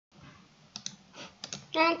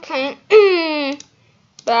Okay.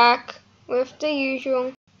 Back with the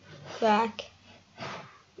usual. Back.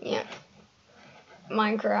 Yeah.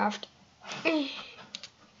 Minecraft.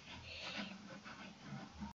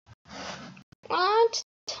 What?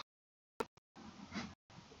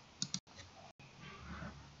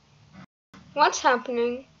 What's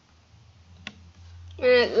happening?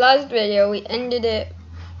 In the last video, we ended it.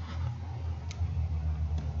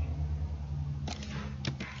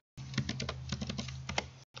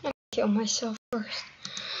 Let me kill myself first.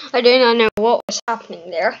 I do not know what was happening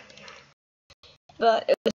there, but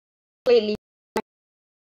it was completely.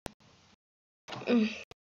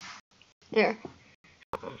 There.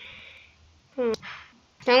 Can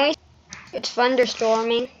we? It's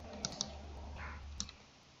thunderstorming.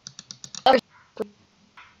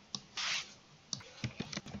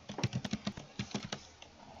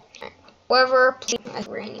 Weather, it's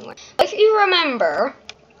raining. If you remember,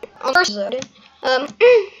 on the first episode,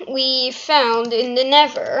 we found in the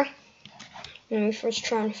Nether. Let me first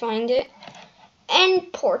try and find it.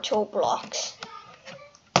 End portal blocks,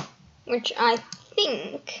 which I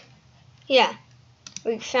think, yeah,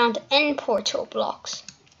 we found end portal blocks.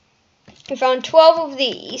 We found 12 of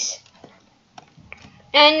these.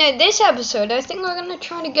 And in this episode, I think we're going to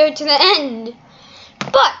try to go to the end.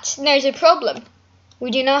 But there's a problem. We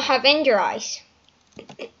do not have ender eyes.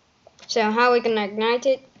 So how are we going to ignite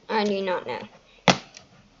it? I do not know.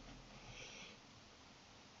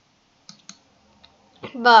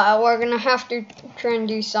 But we're going to have to try and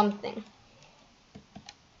do something.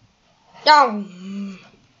 Oh!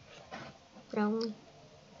 Really?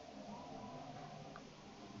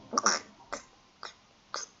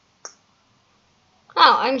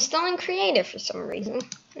 Oh, I'm still in creative for some reason.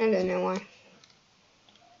 I don't know why.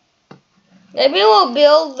 Maybe we'll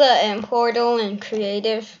build the portal in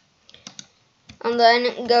creative and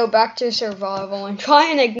then go back to survival and try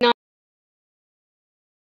and ignite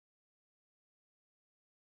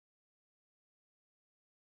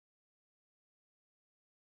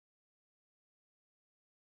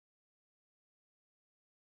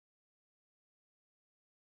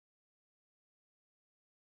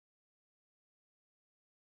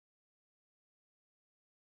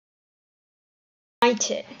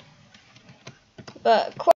it.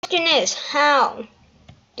 But question is, how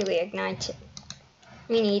do we ignite it?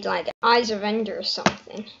 We need like eyes of ender or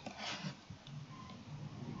something.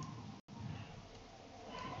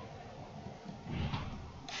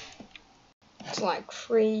 It's like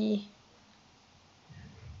free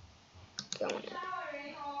going.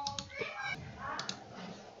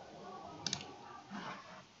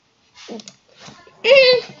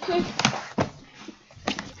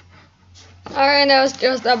 Alright, that was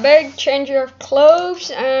just a big change of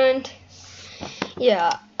clothes and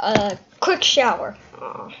yeah, a quick shower.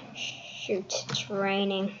 Oh shoot, it's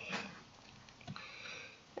raining.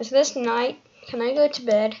 Is this night? Can I go to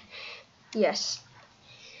bed? Yes.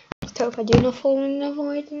 Let's hope I do not fall in the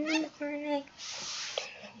void in the night.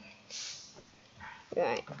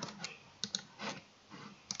 Right.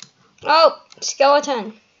 Oh,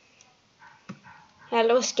 skeleton.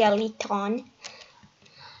 Hello, skeleton.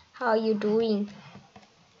 How you doing?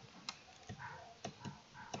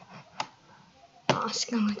 Ah,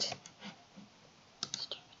 skeleton.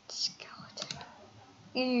 Stupid skeleton.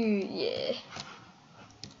 Ooh, yeah.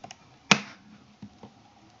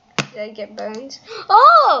 Did I get bones?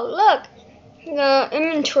 Oh, look! The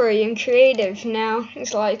inventory in creative now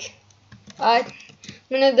is like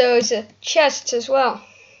one of those chests as well.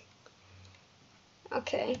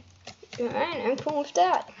 Okay. Alright, I'm cool with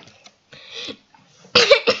that.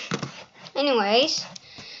 Anyways,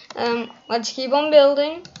 let's keep on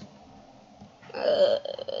building.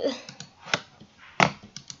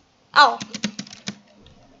 Oh,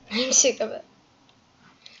 I'm sick of it.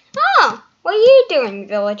 Oh, what are you doing,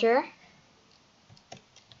 villager?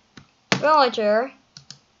 Villager.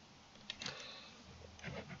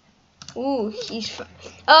 Ooh, he's.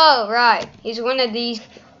 Oh, right. He's one of these.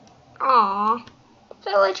 Aw,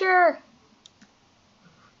 villager.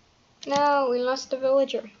 No, we lost the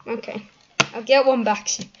villager. Okay, I'll get one back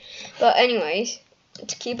soon. But anyways,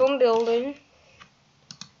 let's keep on building.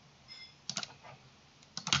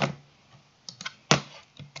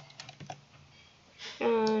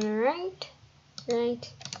 Alright,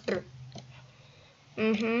 right.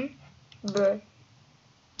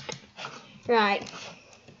 Right.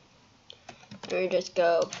 Let me just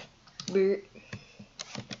go.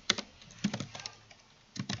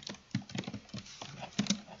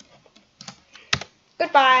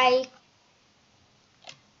 Goodbye.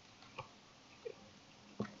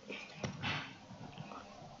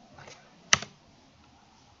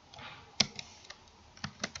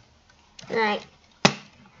 Right.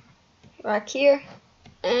 Back here.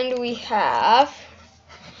 And we have...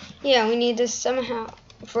 Yeah, we need to somehow...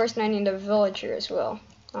 First, I need a villager as well.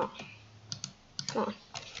 Oh. Come on.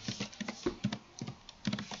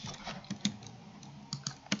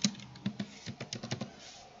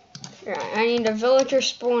 Right, I need a villager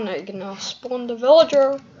spawn egg, and I'll spawn the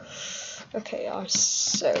villager. Okay, I'm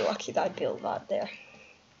so lucky that I built that there.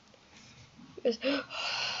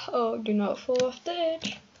 Oh, do not fall off the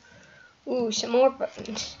edge. Ooh, some more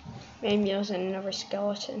buttons. Maybe there's another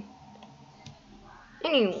skeleton.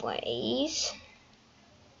 Anyways,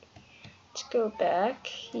 let's go back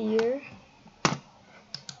here.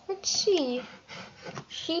 Let's see.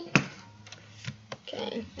 Sheep.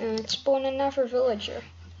 Okay, and let's spawn another villager.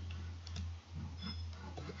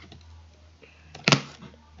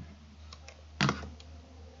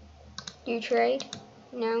 Do you trade?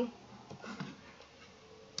 No.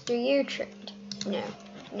 Do you trade? No.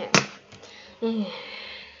 No.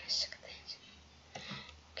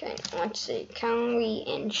 Okay, let's see. Can we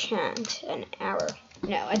enchant an arrow?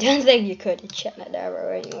 No, I don't think you could enchant an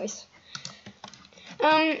arrow anyways.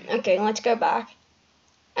 Okay, let's go back.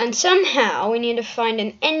 And somehow we need to find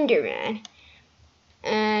an Enderman.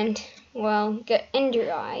 And, well, get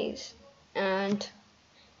Ender Eyes. And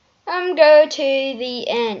go to the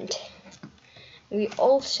end. We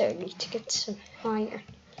also need to get some iron.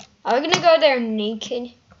 Are we gonna go there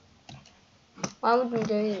naked? Why would we go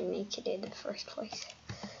there naked in the first place?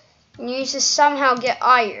 We need to somehow get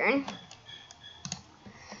iron.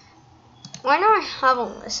 Why do I have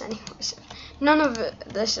all this anyways? None of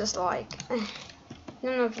this is like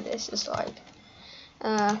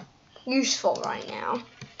useful right now.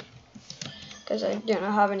 Because I do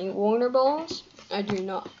not have any water balls. I do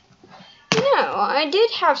not. No, I did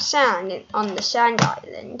have sand on the sand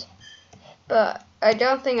island, but I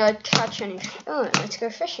don't think I'd catch any. Oh, let's go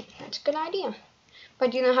fishing. That's a good idea. But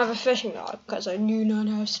I do not have a fishing rod because I do not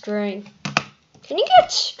have string. Can you get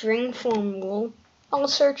string from wool? I'll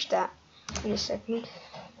search that in a second.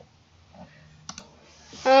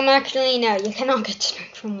 Actually, no, you cannot get string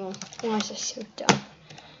from wool. Why is this so dumb?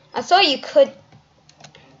 I thought you could.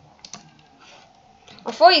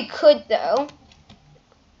 Though.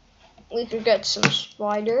 We could get some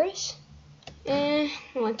spiders.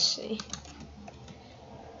 Let's see.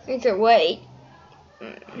 We could wait.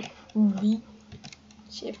 Beet.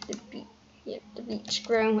 See if the beet. Yep, the beet's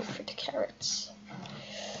growing. Wait for the carrots.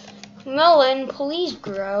 Melon, please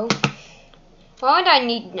grow. Why would I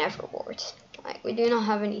need Neverwort? Like, we do not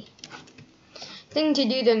have any thing to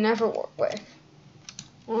do the Neverwort with.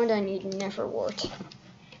 Why would I need Neverwort?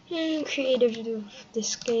 Creative of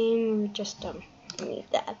this game, we just need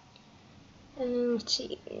that. Let's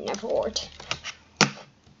see, Neverwort.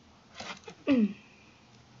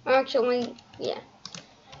 Actually, yeah.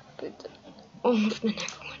 Put all of the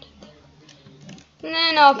Neverwort in there. And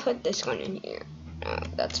then I'll put this one in here. Oh,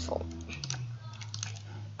 that's full.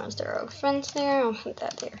 Is there oak fence there? I'll put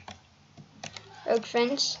that there. Oak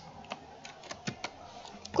fence.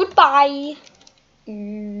 Goodbye.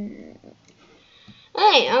 Hey,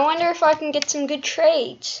 I wonder if I can get some good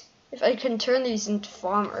trades. If I can turn these into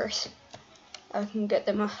farmers. I can get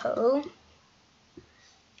them a hoe.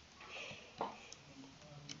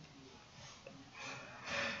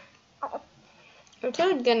 I'm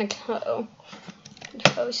totally gonna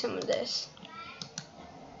hoe some of this.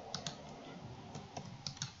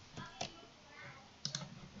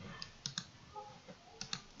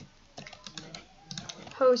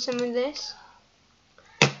 Hoe some of this.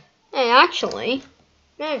 Hey, actually,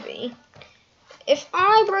 maybe. If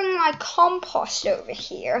I bring my compost over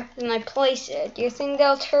here and I place it, do you think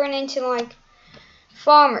they'll turn into like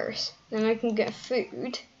farmers? Then I can get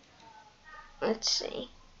food. Let's see.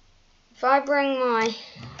 If I bring my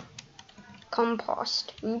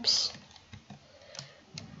compost, oops.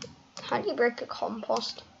 How do you break a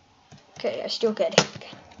compost? Okay, I still get it.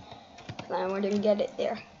 Okay. I wouldn't get it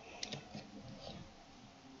there.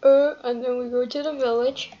 And then we go to the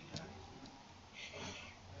village.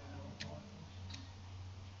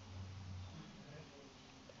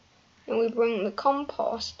 And we bring the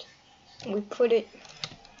compost and we put it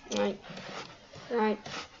right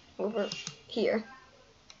over here.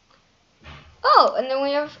 Oh, and then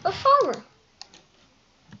we have a farmer.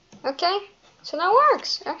 Okay, so that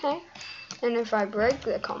works. Okay. And if I break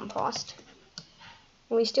the compost,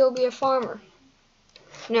 will he still be a farmer?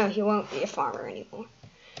 No, he won't be a farmer anymore.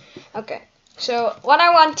 Okay, so what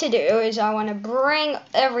I want to do is I want to bring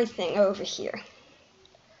everything over here.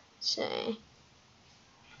 Say.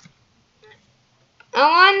 I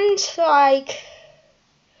want, like,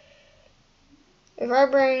 If I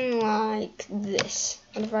bring like this,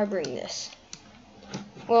 what if I bring this?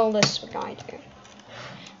 Well, this is what I do.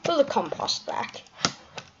 Put the compost back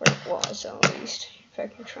where it was, at least. If I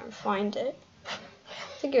can try and find it.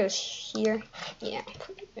 I think it was here. Yeah,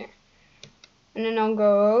 put it there. And then I'll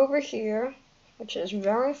go over here, which is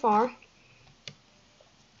very far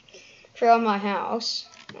from my house,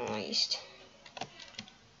 at least.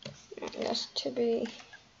 Yes, to be.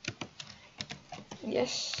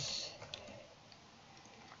 Yes.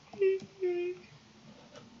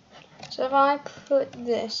 So if I put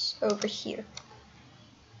this over here,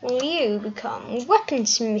 will you become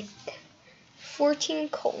weaponsmith? 14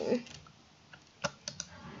 coal.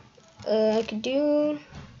 I could do.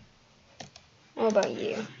 What about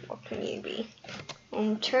you? What can you be?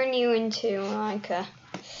 I'll turn you into like a.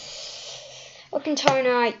 I can turn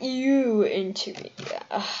you into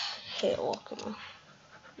a hill.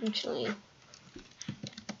 Actually,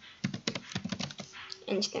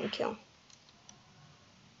 instant kill.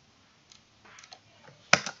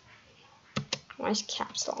 Why's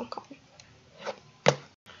caps lock on?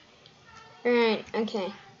 Alright,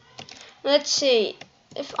 okay. Let's see.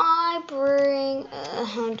 If I bring,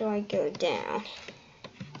 how do I go down?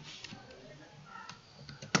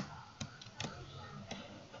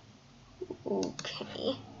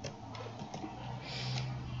 Okay.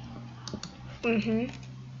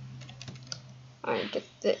 I get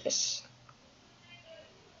this.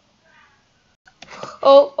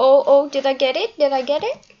 Oh, did I get it? Did I get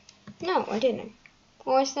it? No, I didn't.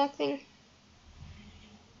 What was that thing?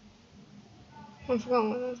 I forgot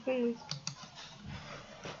what that thing was.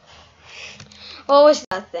 What was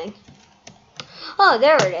that thing? Oh,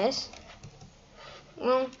 there it is.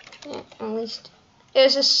 Well, yeah, at least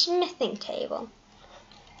there's a smithing table.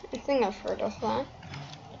 I think I've heard of that.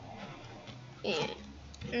 Yeah.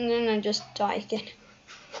 And then I just die again.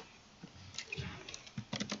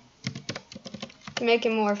 To make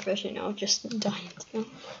it more efficient, I'll just die until.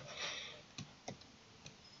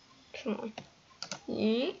 Come on.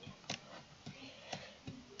 Yeah.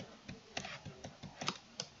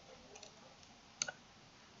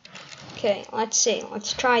 Okay, let's see.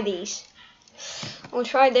 Let's try these. We'll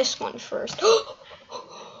try this one first.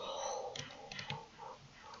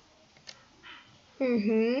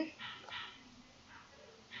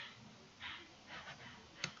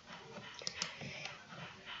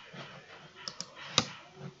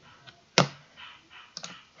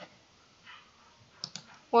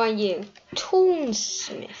 Why you?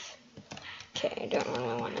 Toolsmith. Okay, I don't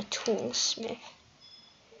really want a toolsmith.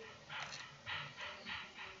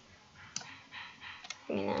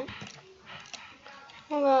 Give me that.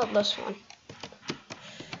 What about this one?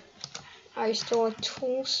 Are you still a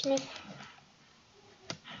toolsmith?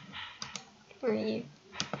 Where are you?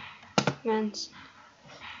 Mans.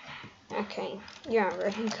 Okay, you're not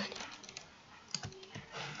very good.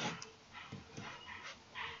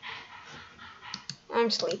 I'm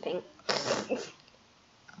sleeping.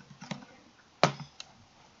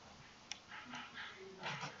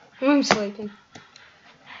 I'm sleeping.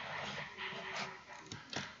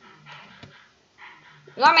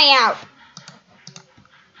 Let me out!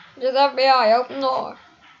 Just FBI, open the door.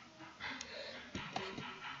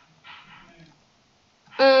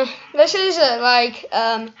 This is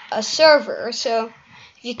a server, so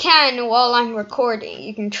if you can, while I'm recording,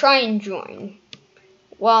 you can try and join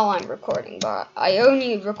while I'm recording, but I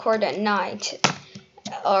only record at night,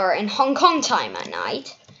 or in Hong Kong time at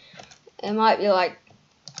night. It might be like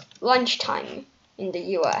lunchtime in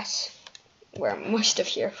the US, where most of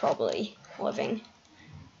you are probably living.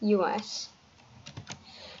 US.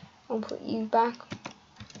 I'll put you back.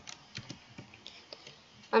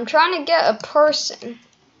 I'm trying to get a person.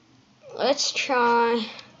 Let's try.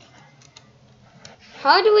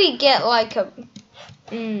 How do we get like a?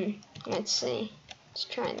 Let's see. Let's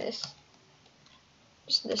try this.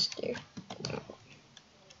 What's this do?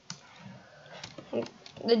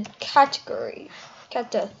 The category.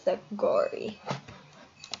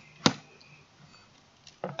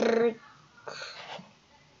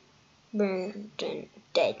 Burden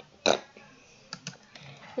dead.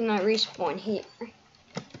 And I respawn here.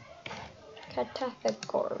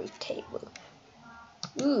 Category table.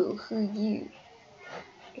 Ooh, who you?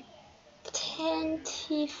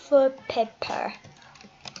 20 for pepper.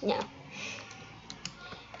 No.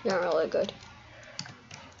 Not really good.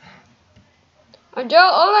 All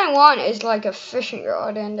I want is like a fishing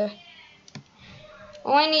rod and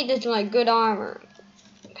all I need is like good armor.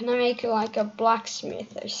 Can I make like a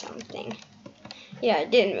blacksmith or something? Yeah, I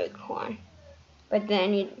did make one. But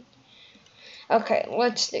then you... Okay,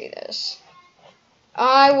 let's do this.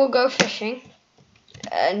 I will go fishing.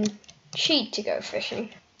 And cheat to go fishing.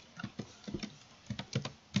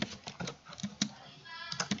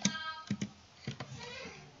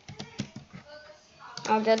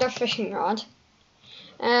 I'll get a fishing rod,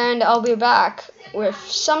 and I'll be back with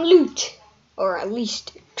some loot, or at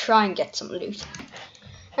least try and get some loot.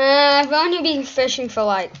 I've only been fishing for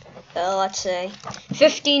like, let's say,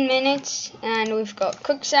 15 minutes, and we've got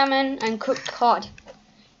cooked salmon and cooked cod.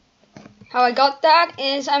 How I got that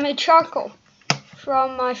is I made charcoal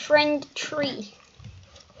from my friend Tree.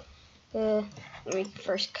 Let me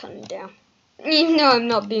first cut him down. Even though I'm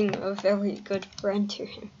not being a very good friend to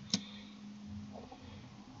him.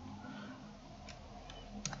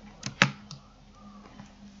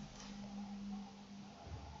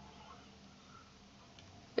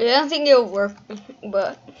 I don't think it'll work,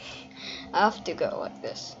 but I have to go like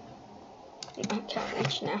this. I can't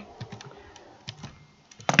reach now.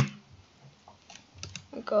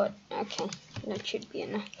 Oh god, okay, that should be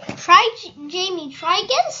enough. Jamie, try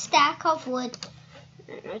get a stack of wood.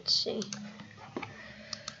 Let's see.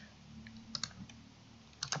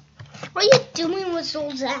 What are you doing with all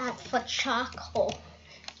that for charcoal?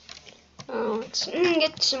 Oh, let's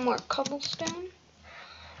get some more cobblestone.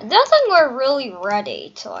 I don't think we're really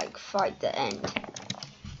ready to like fight the end.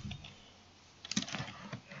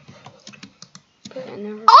 But I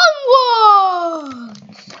never... Onward!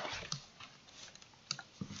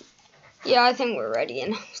 Yeah, I think we're ready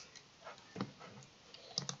enough.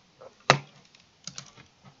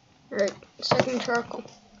 Right, second charcoal.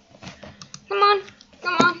 Come on,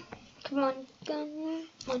 come on, come on, come on,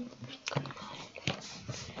 come on,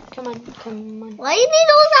 come on, come on. Why do you need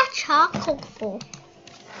all that charcoal for?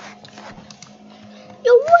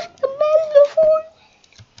 You watermelon.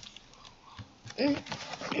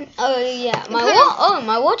 Oh yeah,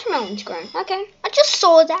 my watermelon's grown. Okay. I just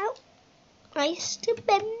saw that. Nice to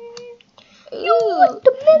bend. You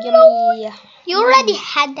watermelon. Yummy. You already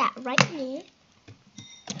had that, right? Yeah.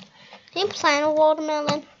 Can you plant a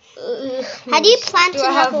watermelon? How do you plant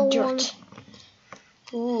another one?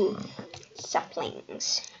 Ooh,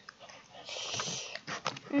 saplings.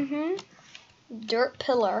 Dirt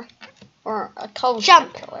pillar, or a cobblestone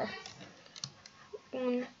pillar.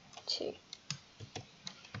 1, 2.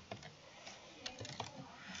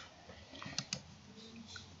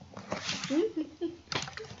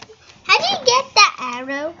 How do you get that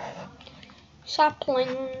arrow?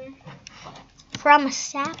 Sapling. From a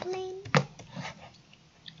sapling?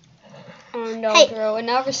 And I'll grow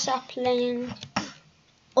another sapling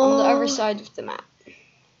on the other side of the map.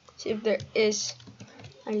 See if there is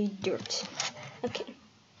any dirt. Okay.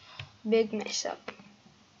 Big mess up.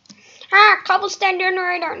 Ah, cobblestone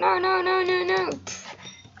generator. No.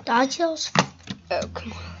 Dodgers. Oh,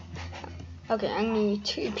 come on. Okay, I need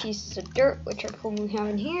 2 pieces of dirt, which I probably have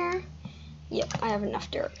in here. Yep, I have enough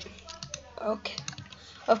dirt. Okay.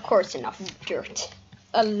 Of course, enough dirt.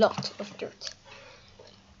 A lot of dirt.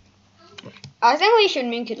 I think we should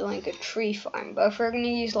make it like a tree farm, but if we're gonna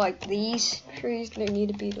use like these trees, they need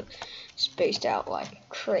to be spaced out like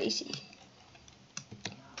crazy.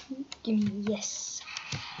 Give me yes.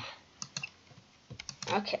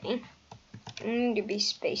 Okay. I need to be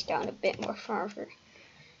spaced out a bit more farther.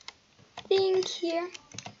 Thing here.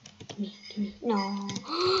 Give me. No.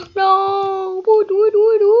 No.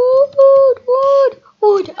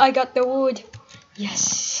 Wood. I got the wood.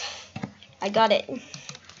 Yes. I got it.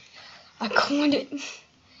 I got it.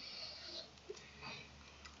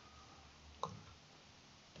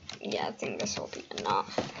 Yeah, I think this will be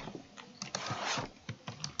enough.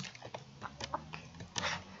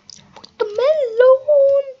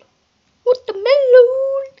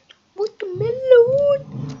 Watermelon.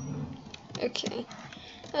 Okay.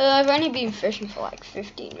 I've only been fishing for like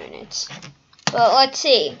 15 minutes. But let's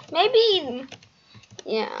see. Maybe,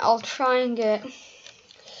 yeah, I'll try and get...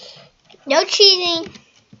 No cheating.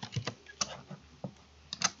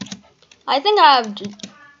 I think I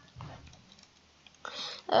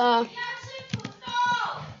have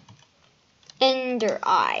Ender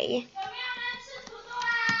Eye.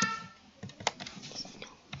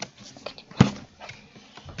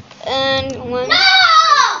 And 1,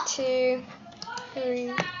 2,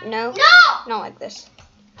 3. No, not like this.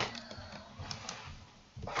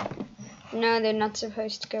 No, they're not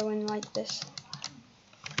supposed to go in like this.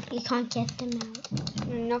 You can't get them out.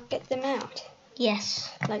 Not get them out. Yes.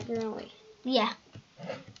 Like really. Yeah.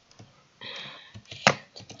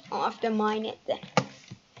 I'll have to mine it then.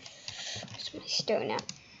 Where's my stone at?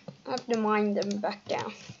 I'll have to mine them back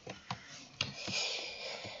down.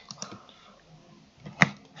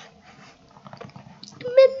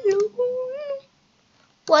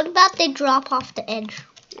 What about they drop off the edge?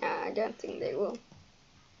 I don't think they will.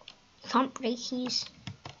 can't break these.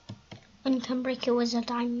 And you can break it with a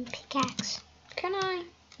diamond pickaxe. Can I?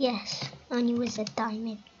 Yes, only with a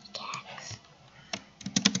diamond pickaxe.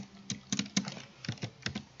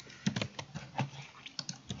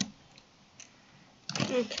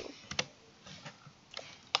 Okay.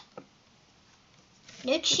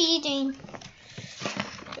 No cheating.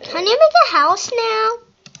 Can you make a house now?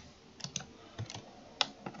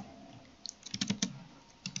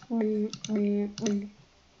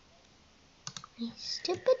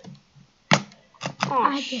 Stupid.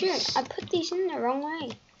 Oh shit, I put these in the wrong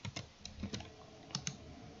way.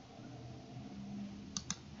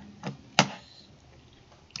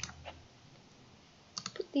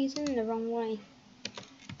 Put these in the wrong way.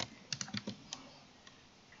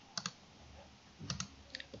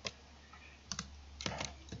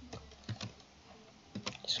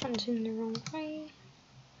 This one's in the wrong way.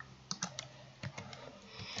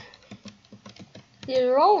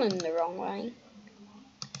 They're all in the wrong way.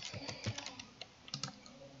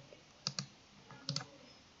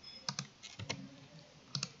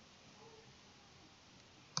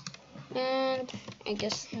 And I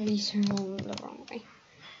guess these are all in the wrong way.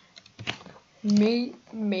 May.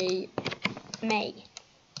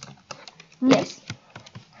 Yes.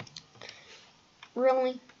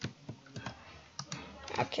 Really?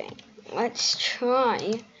 Okay, let's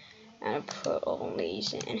try and put all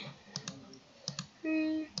these in.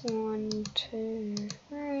 1, 2,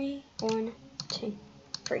 3. 1, 2,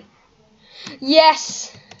 3.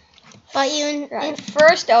 Yes! But you Right,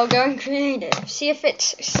 first I'll go in creative. See if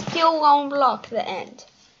it's still one block, the end.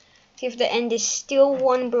 See if the end is still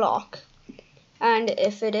one block. And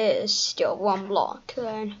if it is still one block,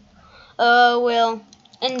 then we'll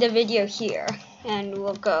end the video here. And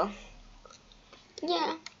we'll go.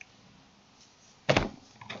 Yeah.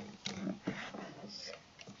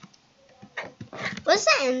 what's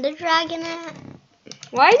the ender dragon at?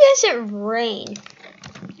 Why does it rain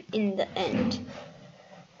in the end?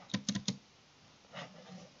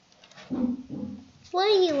 Where are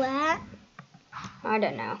you at? I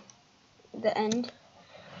don't know. The end.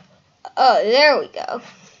 Oh, there we go.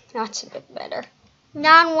 That's a bit better.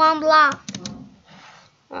 Not one block.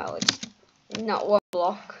 Oh, it's not one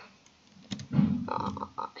block. Oh,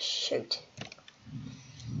 shoot.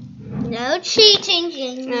 No cheating,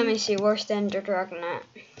 Jamie. Let me see, where's the ender dragon at?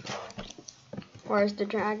 Where's the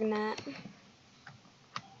dragon at?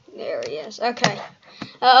 There he is. Okay.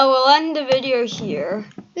 We'll end the video here.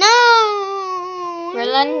 No.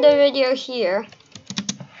 We'll end the video here.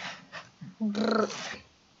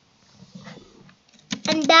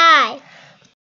 And die.